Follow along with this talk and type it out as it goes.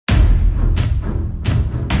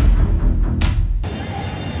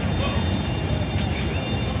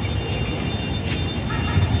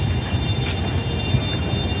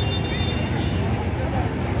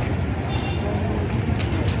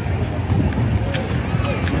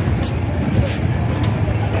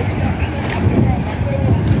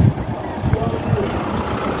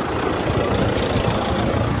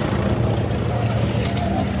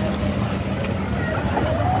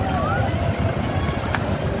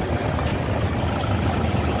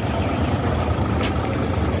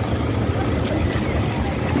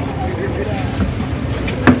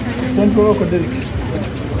Okay,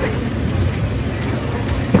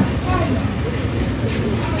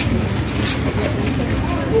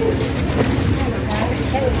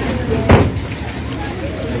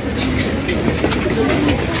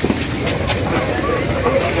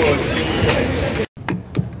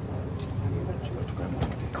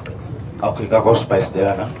 kako Spice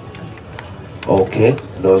Diana. Okay,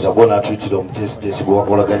 those are going to treat them this go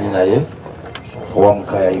akola ganyina ye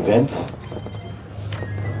Wamkaya events.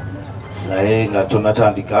 Naye nga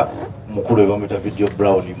tonatandika mukulu ebamita Video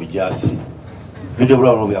Brown mujasi. Video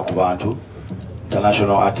Brown obi akubantu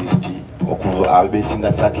international artist okuva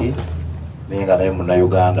abesinga Turkey nenga naye muna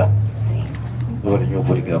Uganda. Nobody knew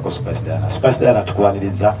kulikira ko Spice Diana. Spice Diana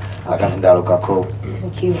tukwaniriza akasindalo kako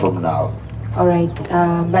from now. All right,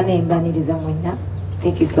 baniriza mwenna.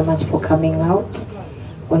 Thank you so much for coming out.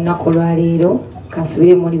 Onakolwa leero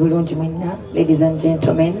kasubire muri bulungi mwenna, ladies and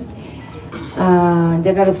gentlemen.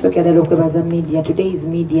 Njagala sokera lokwebaza media. Today is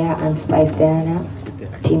media and Spice Diana,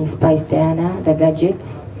 Team Spice Diana, the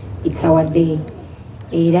gadgets. It's our day.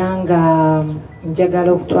 Iranga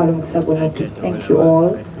njagala okutwala omukisa guno. Thank you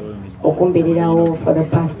all. Okumbererawo for the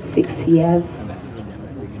past 6 years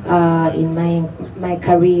in my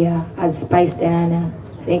career as Spice Diana.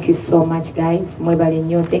 Thank you so much, guys.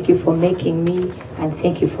 Mwebalenyo. Thank you for making me and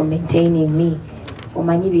thank you for maintaining me.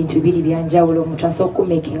 Omanyi bintu biri byanjawulo omuntu asobola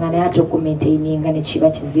okumakinga naye ate okumaintaininga ne kiba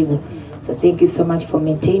kizibu. So thank you so much for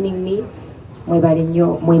maintaining me.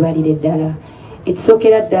 Mwebalenyo, mwebalire ddala.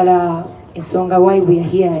 Etsookera ddala ensonga why we are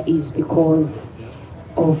here is because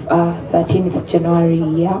of 13th January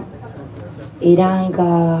year. Era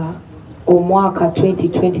nga omwaka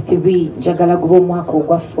 2023 njagala guba omwaka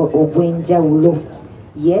ogw'enjawulo.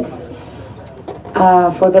 Yes,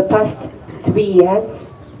 for the past 3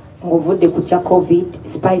 years, ng'ovudde ku kya COVID,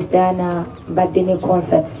 Spice Diana mbadde ne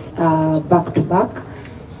concerts back to back.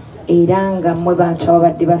 Era nga mmwe bantu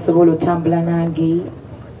ababadde basobola otambula nange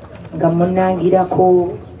nga munnangirako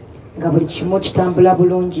nga buli kimu kitambula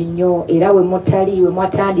bulungi nnyo, era we mutali we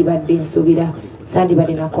mwatandibadde nsubira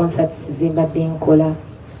sandibadde na concerts zimbadde nkola.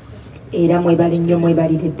 Era mwebale nnyo,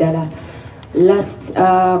 mwebalire ddala. Last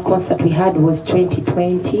concert we had was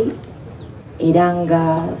 2020. Era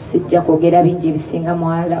nga sijja kwogera bingi ebisinga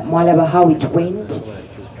mwalaba how it went.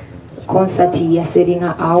 Concert ya selling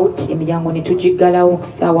out, emiryango ne tugiggalawo ku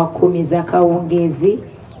ssaawa 10 ez'akawungeezi.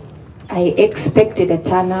 I expected a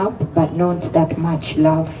turn up but not that much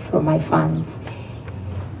love from my fans.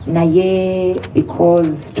 Naye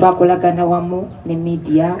because twakolagana wamu ne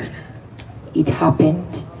media, it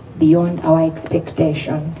happened beyond our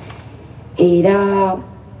expectation. Era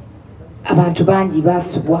abantu bangi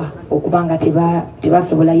basubwa okubanga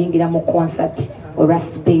tebasobola yingira mu concert or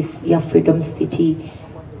space ya Freedom City.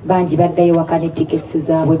 Bangi baddayo wakane tickets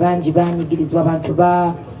zaabwe, bangi banyigirizwa, abantu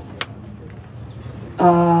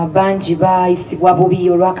bangi bayisibwa bubi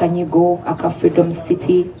olw'akanyigo aka Freedom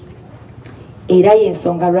City. Era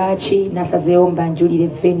y'ensonga lwaki nasazeewo mbanjulire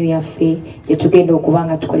venue yaffe gye tugenda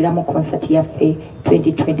okubanga tukoleramu concert yaffe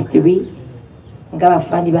 2023. Nga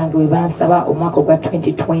bafandi bange we bansaba omwaka ogwa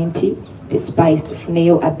 2020 the Spice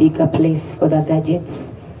tufuneyo a bigger place for the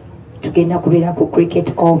gadgets. Tugenda kubeera ku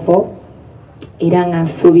Cricket Oval. Era nga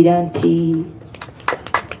nsuubira nti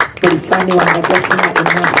buli fani wange ajafuna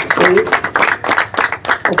enough space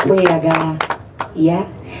okweyagala,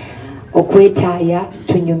 okwetaaya,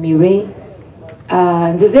 tunyumirwe.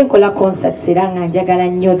 Nzize nkola concerts era nga njagala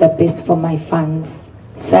nnyo the best for my fans.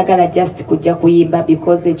 Sagala just kujja kuyimba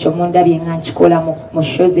because ekyo mundabye nga nkikola mu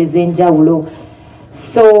shows ez'enjawulo.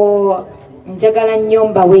 So njagala nnyo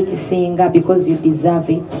mbawe ekisinga because you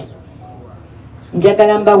deserve it.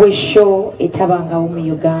 Njagala mbawe show etabangawo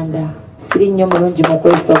mu Uganda. Siri nnyo mulungi mu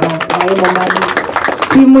kwesoba naye mumanyi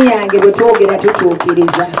tiimu yange bwe twogera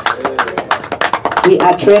tutuukiriza. We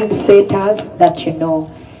are trendsetters that you know.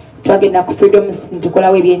 Twagenda ku Freedom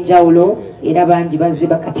tukolawo ebyenjawulo era bangi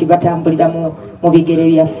baziba kati batambulira mu bigere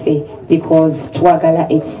byaffe because twagala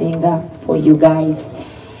ekisinga for you guys.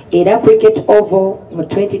 Era Cricket Oval mu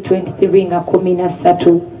 2023 nga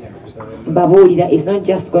 13 mbabuulira is not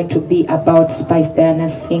just going to be about Spice Diana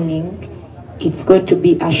singing. It's going to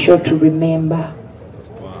be a show to remember.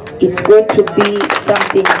 It's going to be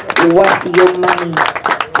something worth your money.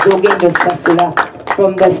 Zogendo sasula.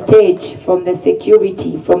 From the stage, from the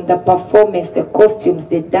security, from the performance, the costumes,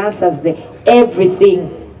 the dancers, the everything.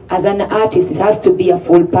 As an artist, it has to be a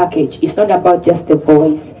full package. It's not about just the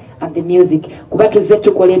voice and the music. Kuba tuze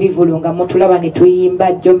tukola ebivulunga mutulaba ne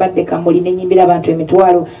tuyimba jombadde kamuli nenyimbira abantu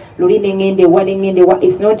emitwalo luli nengende wa.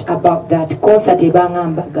 It's not about that. Concert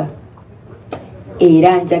ebangambaga.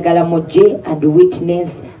 Era njagala mujje and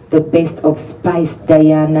witness the best of Spice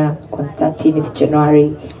Diana on 13th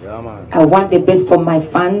January. I want the best for my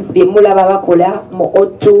fans. Bemula babakola mu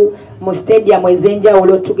O2 mu stadium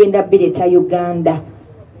ezenjawulo tugenda bireta Uganda.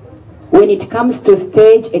 When it comes to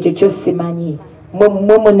stage, ekyo kyo simanyi.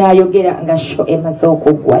 Mwe munayogera nga show emaze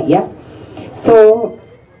okugwa, yeah? So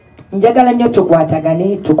njagala nnyo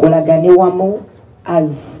tukwatagane tukolagane wamu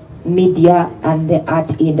as media and the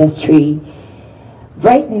art industry.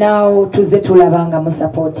 Right now tuze tulabanga mu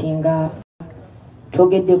supportinga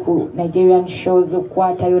twogedde ku Nigerian shows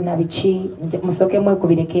okwatayo na biki musoke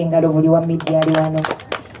mwekubireko engalo buli wa media ali wano.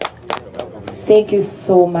 Thank you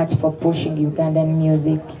so much for pushing Ugandan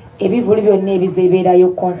music. Ebivuli byonna ebizebeerayo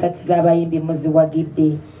concerts z'abayimbi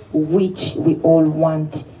muziwagidde, which we all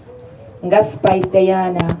want. Nga Spice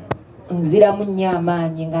Diana nziramu nnyo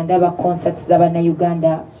amaanyi nga ndaba concerts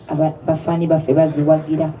z'Abannayuganda bafaani baffe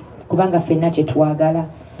baziwagira kubanga ffenna kye twagala.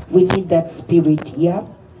 We need that spirit, yeah?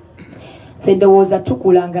 So ndowooza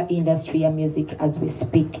tukulanga industry ya music as we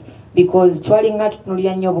speak because twalinga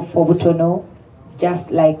tutunulira nnyo obufu obutono.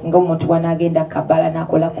 Just like ngomuntu wanagenda Kabala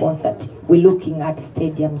nakola concert, we're looking at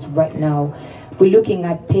stadiums right now. We're looking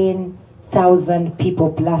at 10,000 people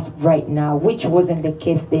plus right now, which wasn't the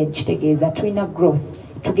case then. Kitegeeza tulina growth,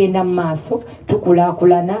 tugenda maaso,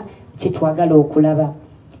 tukulaakulana kyetwagala okulaba.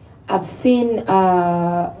 I've seen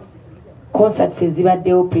concerts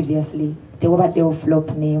ezibaddewo previously, tewabaddewo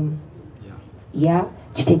flop name. Yeah,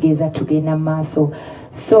 kitegeeza tugenda maaso.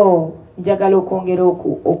 So njagala okwongera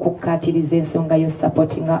okukatiriza ensonga yo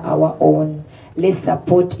supporting our own. Let's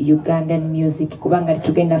support Ugandan music kubanga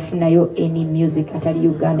tugenda funayo any music atali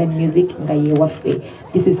Ugandan music nga yewaffe.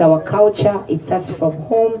 This is our culture, it starts from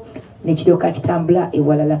home nekidoka kitambula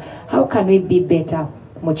ewalala. How can we be better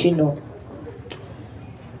mu kino?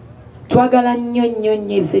 Twagala nnyo nnyo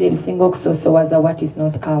nnyo ebiseera ebisinga okusoosowaza what is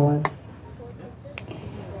not ours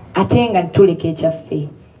ate nga tuleka ekyaffe.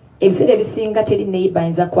 Ebiseera ebisinga teri neighbor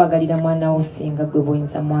ayinza kwagalira mwana wo singa gwe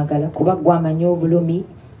bw'oyinza mwagala kuba gw'amanyi obulumi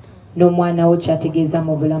n'omwana wo kyategeeza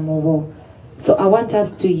mu bulamu bwo. So I want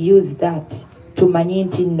us to use that tumanye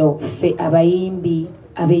nti no ffe abayimbi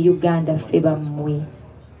ab'e Uganda ffe bammwe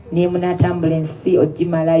ne munaatambula ensi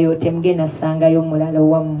ogimalayo temugenda sangayo mulala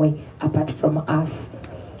wammwe apart from us.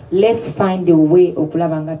 Let's find a way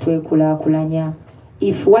okulaba nga twekulaakulanya.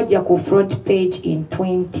 If wajja ku front page in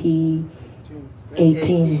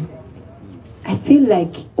 2018, I feel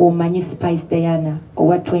like omanyi Spice Diana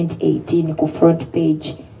owa 2018 ku front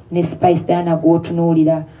page ne Spice Diana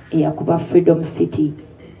gwotunuulira eyakuba Freedom City.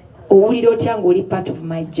 Owulira otya ng'oli part of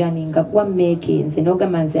my journey nga gwa mmeke nze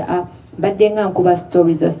n'ogamba nze mbadde nga nkuba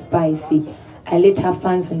stories za Spice. I let her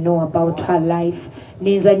fans know about her life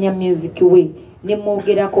n'enzanya music we ne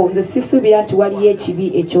mwogerako. Nze sisuubira nti waliyo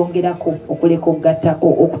ekibi ekyongerako okuleka okugatta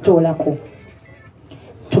okutoolako.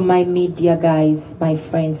 To my media guys, my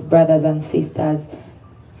friends, brothers and sisters,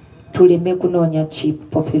 tuleme kunoonya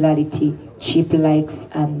cheap popularity, cheap likes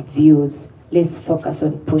and views. Let's focus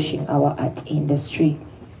on pushing our art industry.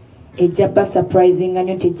 Ejjaba surprising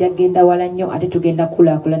nnyo tejjagenda wala nnyo ate tugenda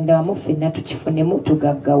kulaakulanira wamu ffenna tukifunemu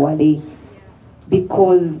tugaggawale.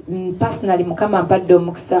 Because personally mukama mpadde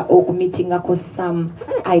omukisa okumeetingako some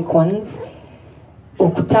icons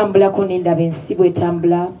okutambulako n'endaba ensi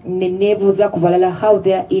bwetambula neneebuuza ku balala how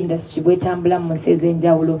their industry bwetambula mu nsi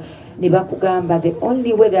ez'enjawulo ne bakugamba the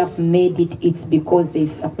only way they have made it it's because they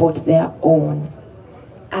support their own.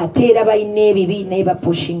 Ate era balina ebibi naye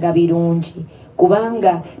bapushinga birungi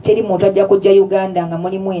kubanga teri muntu ajja kujja Uganda nga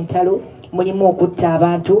mulimu entalo, mulimu okutta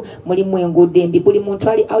abantu, mulimu enguudo embi. Buli muntu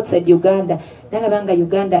ali outside Uganda nalaba nga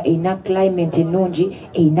Uganda erina climate ennungi,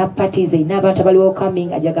 erina parties, erina abantu abali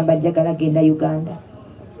welcoming, ajagamba njagala genda Uganda.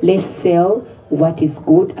 Let's sell what is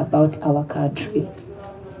good about our country.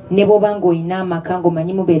 Ne bw'oba ng'olina amaka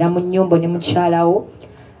ng'omanyi mubeera mu nnyombo ne mukyalawo,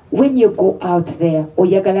 when you go out there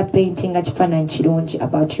oyagala painting nga kifaananyi kirungi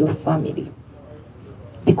about your family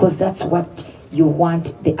because that's what you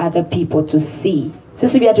want the other people to see.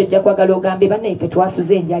 Sisubira tojja kwagala ogambe bannaffe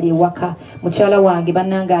twasuze enjala ewaka, mukyala wange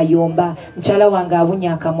bannange ayomba, mukyala wange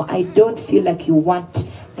abunya akamwa. I don't feel like you want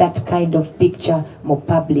that kind of picture mu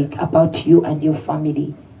public about you and your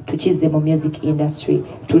family. Tukize mu music industry,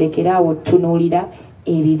 tulekeraawo tunuulira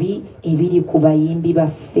ebibi ebiri ku bayimbi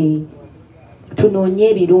baffe, tunoonye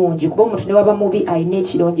ebirungi kuba omuntu ne waba mubi alina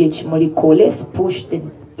ekirungi ekimuliko. Let's push the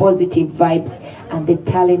positive vibes and the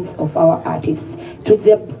talents of our artists.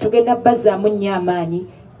 Tugenda bazzaamu nnyo amaanyi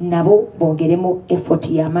nabo bongeremu effort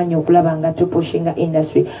y'amaanyi okulaba nga tupushinga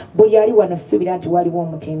industry. Buli ali wano suubira nti waliwo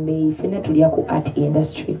omutembeeyi, ffenna tulya ku art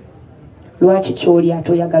industry. Lwaki ky'olya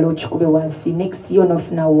ate oyagala okikube wansi next yo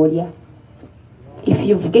nofuna woolya? If if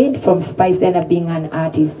you've gained from Spice Diana being an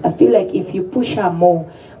artist, I feel like if you push her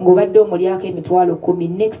more, ngobadde omulyako emitwalo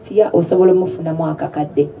 10, next year osobola mufunamu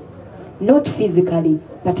akakadde. Not physically,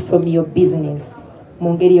 but from your business.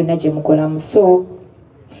 Mungeri yonna gye mukolamu. So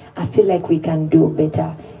I feel like we can do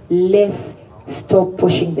better. Let's stop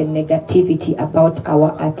pushing the negativity about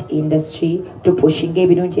our art industry to pushing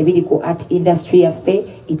ebirungi ebiri ku art industry yaffe.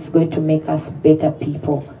 It's going to make us better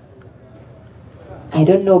people. I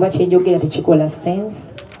don't know what change yogera tekikola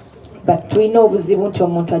sense, but tulina obuzibu nti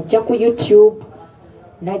omuntu ajja ku YouTube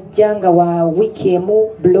najjanga wa wiki emu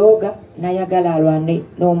blogger nayagala alwane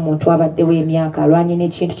n'omuntu abaddewo emyaka alwanye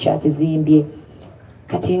n'ekintu kyakizimbye.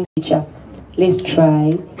 Kati let's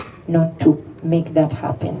try not to make that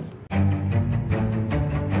happen.